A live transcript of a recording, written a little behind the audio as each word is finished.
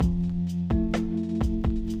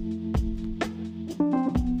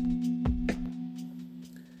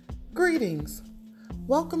Greetings.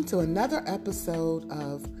 Welcome to another episode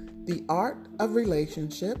of The Art of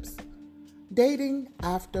Relationships, Dating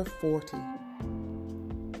After 40.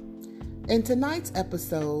 In tonight's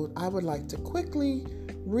episode, I would like to quickly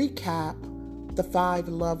recap the 5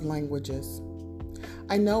 love languages.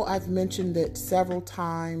 I know I've mentioned it several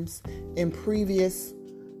times in previous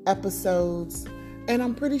episodes, and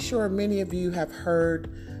I'm pretty sure many of you have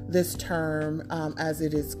heard this term as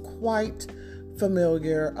it is quite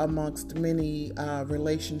familiar amongst many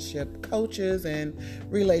relationship coaches and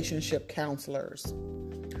relationship counselors.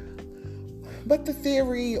 But the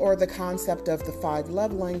theory or the concept of the 5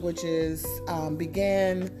 love languages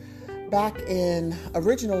began back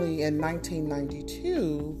originally in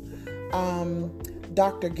 1992.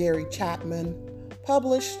 Dr. Gary Chapman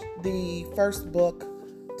published the first book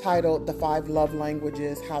titled The 5 Love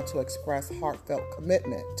Languages: How to Express Heartfelt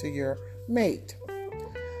Commitment to Your Mate.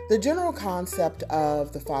 The general concept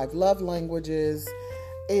of the 5 love languages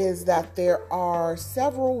is that there are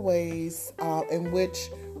several ways in which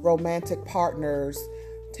romantic partners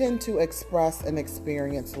tend to express and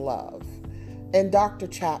experience love. And Dr.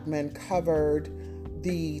 Chapman covered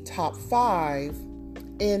the top 5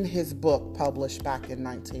 in his book published back in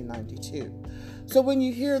 1992. So when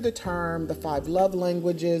you hear the term the 5 love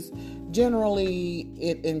languages, generally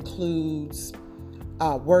it includes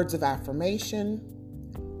words of affirmation,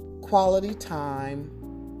 quality time,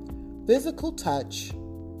 physical touch,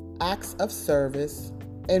 acts of service,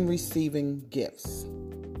 and receiving gifts.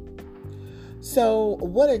 So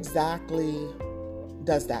what exactly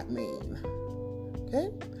does that mean?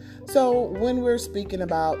 Okay. So when we're speaking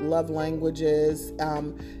about love languages,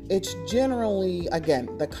 it's generally,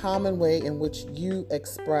 again, the common way in which you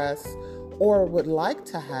express or would like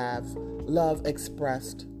to have love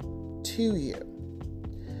expressed to you.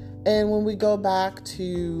 And when we go back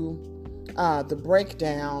to the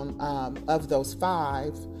breakdown of those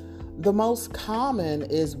 5, the most common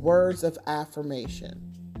is words of affirmation.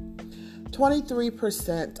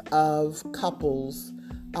 23% of couples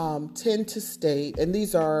tend to state, and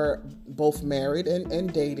these are both married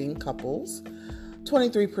and dating couples,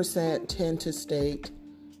 23% tend to state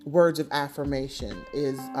words of affirmation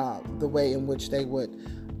is the way in which they would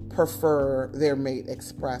prefer their mate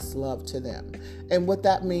express love to them. And what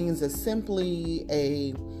that means is simply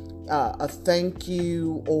a thank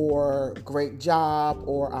you, or great job,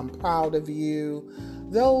 or I'm proud of you.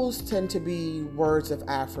 Those tend to be words of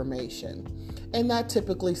affirmation. And that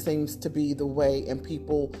typically seems to be the way and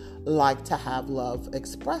people like to have love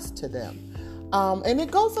expressed to them. And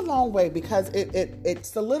it goes a long way because it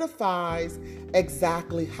solidifies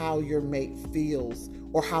exactly how your mate feels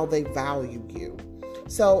or how they value you.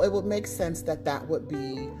 So it would make sense that would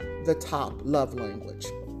be the top love language.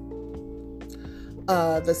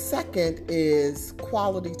 The second is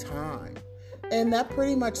quality time. And that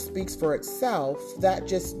pretty much speaks for itself. That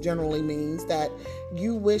just generally means that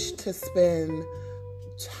you wish to spend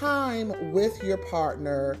time with your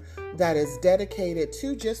partner that is dedicated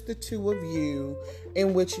to just the two of you,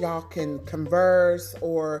 in which y'all can converse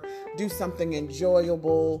or do something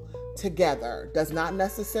enjoyable together. Does not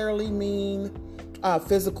necessarily mean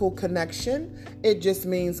physical connection. It just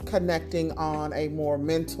means connecting on a more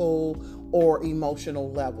mental or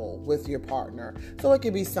emotional level with your partner. So it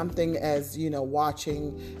could be something as,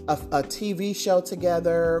 watching a TV show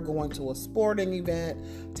together, going to a sporting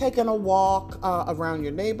event, taking a walk around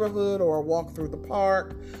your neighborhood or a walk through the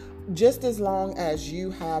park, just as long as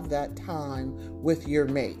you have that time with your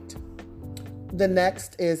mate. The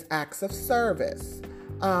next is acts of service.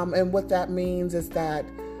 And what that means is that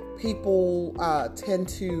people tend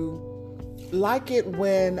to like it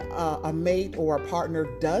when a mate or a partner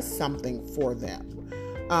does something for them.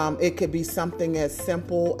 It could be something as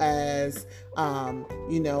simple as,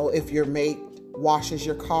 if your mate washes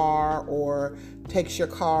your car or takes your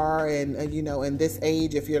car, and in this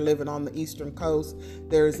age, if you're living on the Eastern Coast,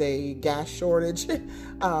 there's a gas shortage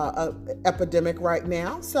epidemic right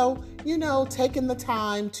now. So, taking the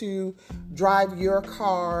time to drive your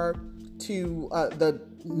car to the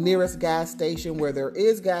nearest gas station where there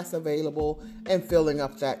is gas available and filling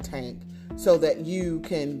up that tank so that you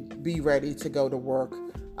can be ready to go to work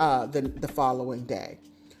the following day.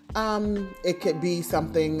 It could be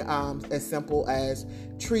something as simple as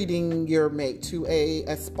treating your mate to a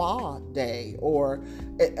spa day or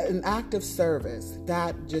an act of service.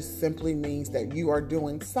 That just simply means that you are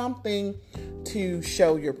doing something to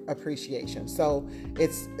show your appreciation. So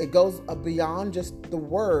it goes beyond just the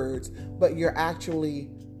words, but you're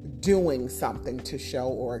actually doing something to show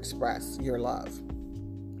or express your love.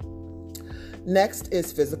 Next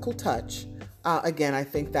is physical touch. Again, I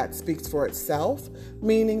think that speaks for itself,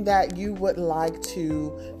 meaning that you would like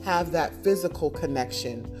to have that physical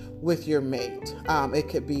connection with your mate. It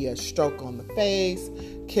could be a stroke on the face,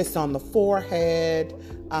 kiss on the forehead,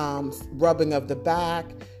 rubbing of the back.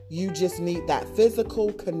 You just need that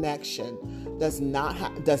physical connection. Does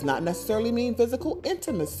not necessarily mean physical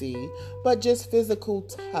intimacy, but just physical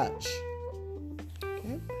touch.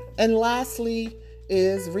 Okay? And lastly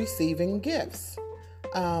is receiving gifts.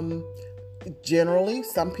 Generally,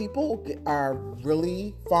 some people are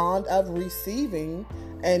really fond of receiving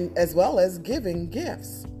and as well as giving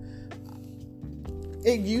gifts.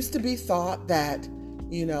 It used to be thought that,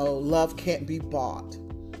 love can't be bought.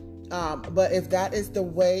 But if that is the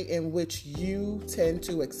way in which you tend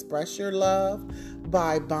to express your love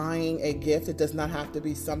by buying a gift, it does not have to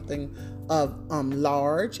be something of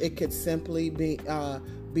large. It could simply be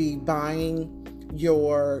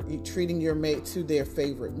treating your mate to their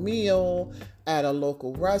favorite meal at a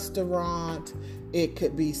local restaurant. It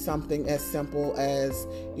could be something as simple as,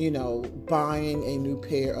 buying a new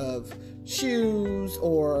pair of shoes,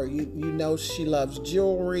 or she loves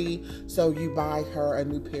jewelry, so you buy her a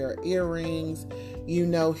new pair of earrings.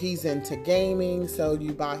 He's into gaming, so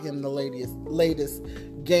you buy him the latest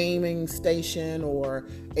gaming station or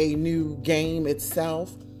a new game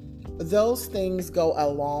itself. Those things go a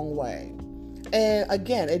long way. And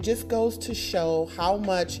again, it just goes to show how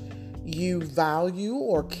much you value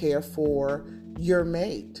or care for your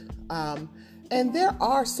mate. And there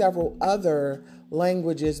are several other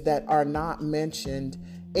languages that are not mentioned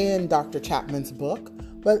in Dr. Chapman's book,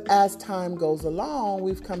 but as time goes along,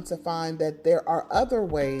 we've come to find that there are other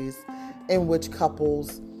ways in which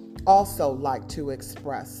couples also like to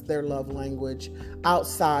express their love language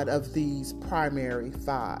outside of these primary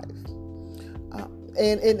 5.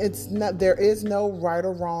 And it's not, there is no right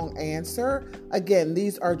or wrong answer. Again,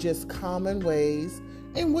 these are just common ways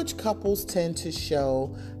in which couples tend to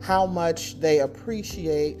show how much they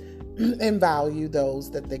appreciate and value those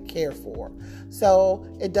that they care for. So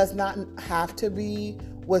it does not have to be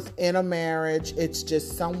within a marriage. It's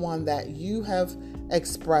just someone that you have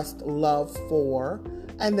expressed love for.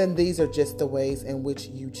 And then these are just the ways in which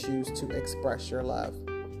you choose to express your love.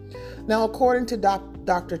 Now, according to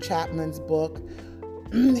Dr. Chapman's book,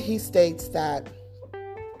 he states that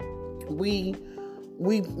we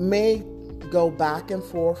may go back and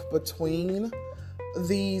forth between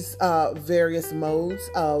these various modes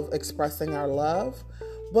of expressing our love,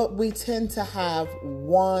 but we tend to have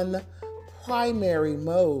one primary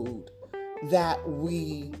mode that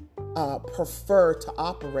we prefer to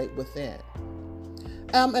operate within.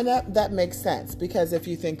 And that makes sense, because if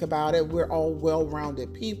you think about it, we're all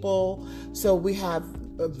well-rounded people, so we have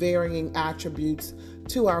varying attributes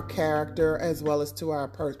to our character as well as to our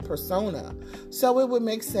persona. So it would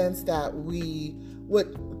make sense that we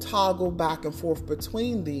would toggle back and forth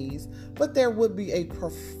between these, but there would be a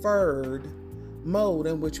preferred mode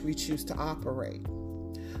in which we choose to operate.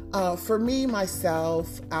 For me,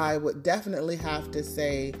 myself, I would definitely have to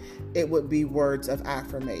say it would be words of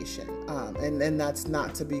affirmation. And that's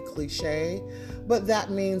not to be cliche, but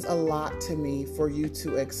that means a lot to me, for you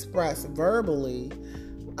to express verbally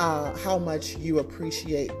how much you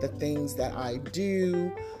appreciate the things that I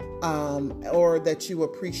do, or that you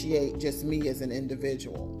appreciate just me as an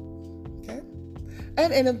individual. Okay?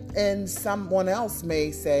 And someone else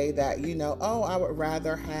may say that, I would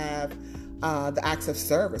rather have the acts of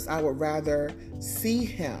service. I would rather see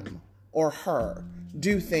him or her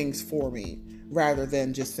do things for me rather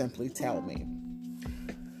than just simply tell me.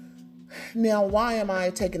 Now, why am I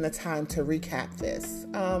taking the time to recap this?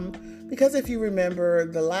 Because if you remember,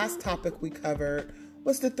 the last topic we covered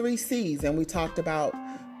was the 3 C's, and we talked about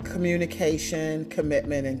communication,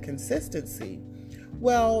 commitment, and consistency.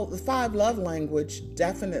 Well, the 5 love language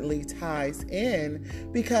definitely ties in,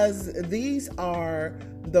 because these are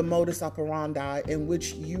the modus operandi in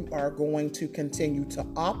which you are going to continue to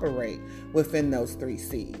operate within those 3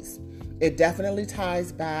 C's. It definitely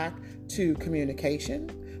ties back to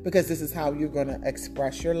communication, because this is how you're going to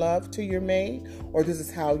express your love to your mate, or this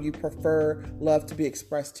is how you prefer love to be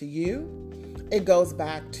expressed to you. It goes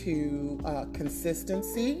back to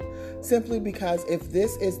consistency, simply because if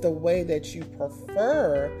this is the way that you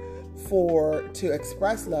prefer to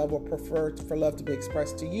express love, or prefer for love to be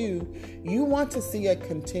expressed to you, you want to see a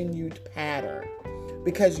continued pattern,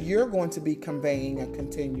 because you're going to be conveying a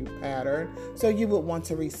continued pattern, so you would want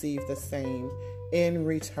to receive the same in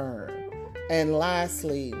return. And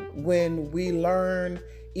lastly, when we learn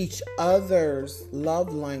each other's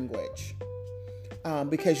love language,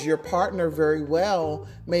 because your partner very well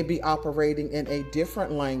may be operating in a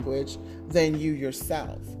different language than you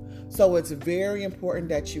yourself. So it's very important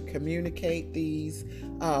that you communicate these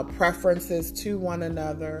preferences to one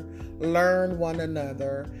another, learn one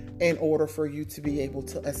another, in order for you to be able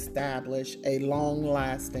to establish a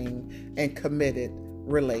long-lasting and committed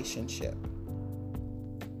relationship.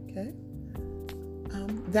 Okay?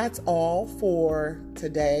 That's all for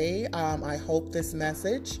today. I hope this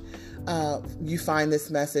message, you find this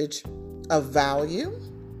message of value.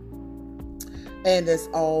 And as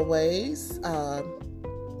always,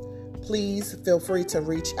 please feel free to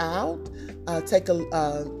reach out.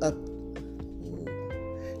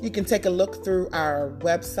 You can take a look through our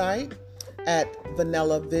website at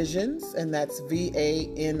Vanilla Visions, and that's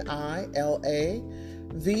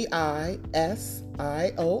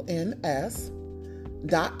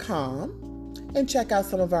VANILAVISIONS.com, and check out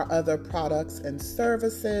some of our other products and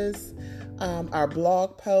services, our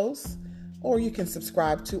blog posts, or you can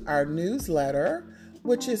subscribe to our newsletter,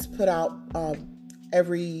 which is put out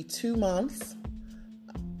every 2 months.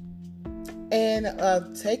 And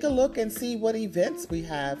take a look and see what events we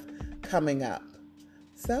have coming up.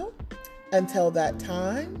 So, until that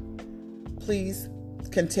time, please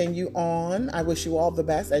continue on. I wish you all the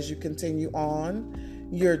best as you continue on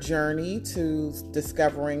your journey to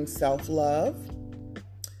discovering self-love.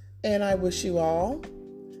 And I wish you all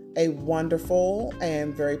a wonderful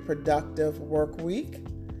and very productive work week.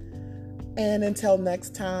 And until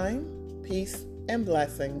next time, peace and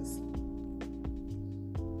blessings.